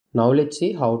Now let's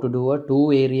see how to do a two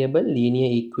variable linear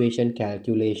equation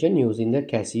calculation using the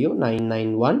CASIO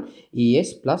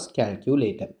 991ES plus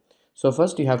calculator. So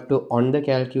first you have to on the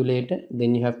calculator,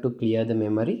 then you have to clear the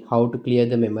memory. How to clear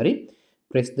the memory?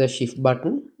 Press the shift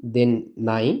button, then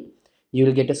 9. You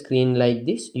will get a screen like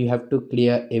this. You have to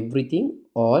clear everything,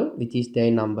 all which is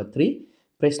there number 3.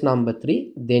 Press number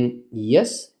 3, then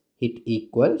yes, hit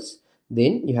equals.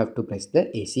 Then you have to press the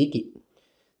AC key.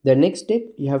 The next step,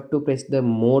 you have to press the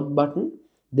mode button.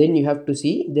 Then you have to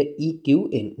see the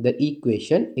EQN, the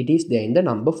equation. It is there in the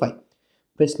number 5.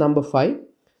 Press number 5.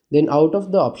 Then out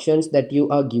of the options that you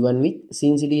are given with,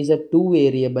 since it is a two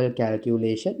variable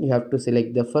calculation, you have to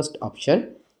select the first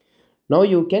option. Now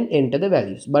you can enter the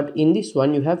values. But in this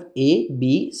one, you have A,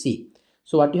 B, C.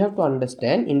 So what you have to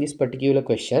understand in this particular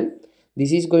question,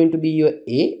 this is going to be your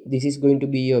A, this is going to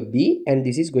be your B, and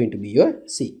this is going to be your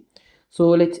C. So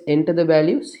let's enter the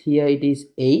values. Here it is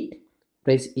 8,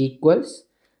 press equals,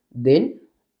 then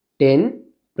 10,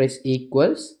 press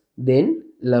equals, then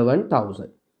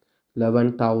 11,000.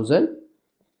 11,000,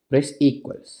 press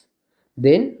equals.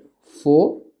 Then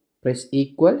 4, press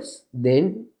equals,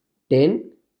 then 10,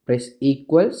 press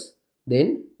equals,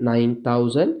 then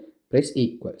 9,000, press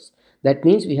equals. That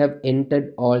means we have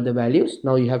entered all the values.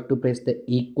 Now you have to press the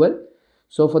equal.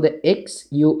 So for the X,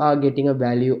 you are getting a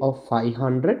value of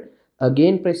 500.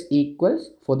 Again press equals.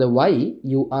 For the Y,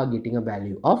 you are getting a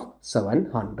value of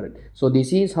 700. So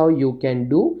this is how you can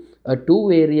do a two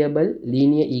variable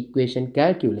linear equation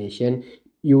calculation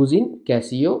using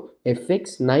CASIO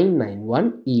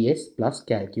fx991ES plus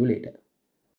calculator.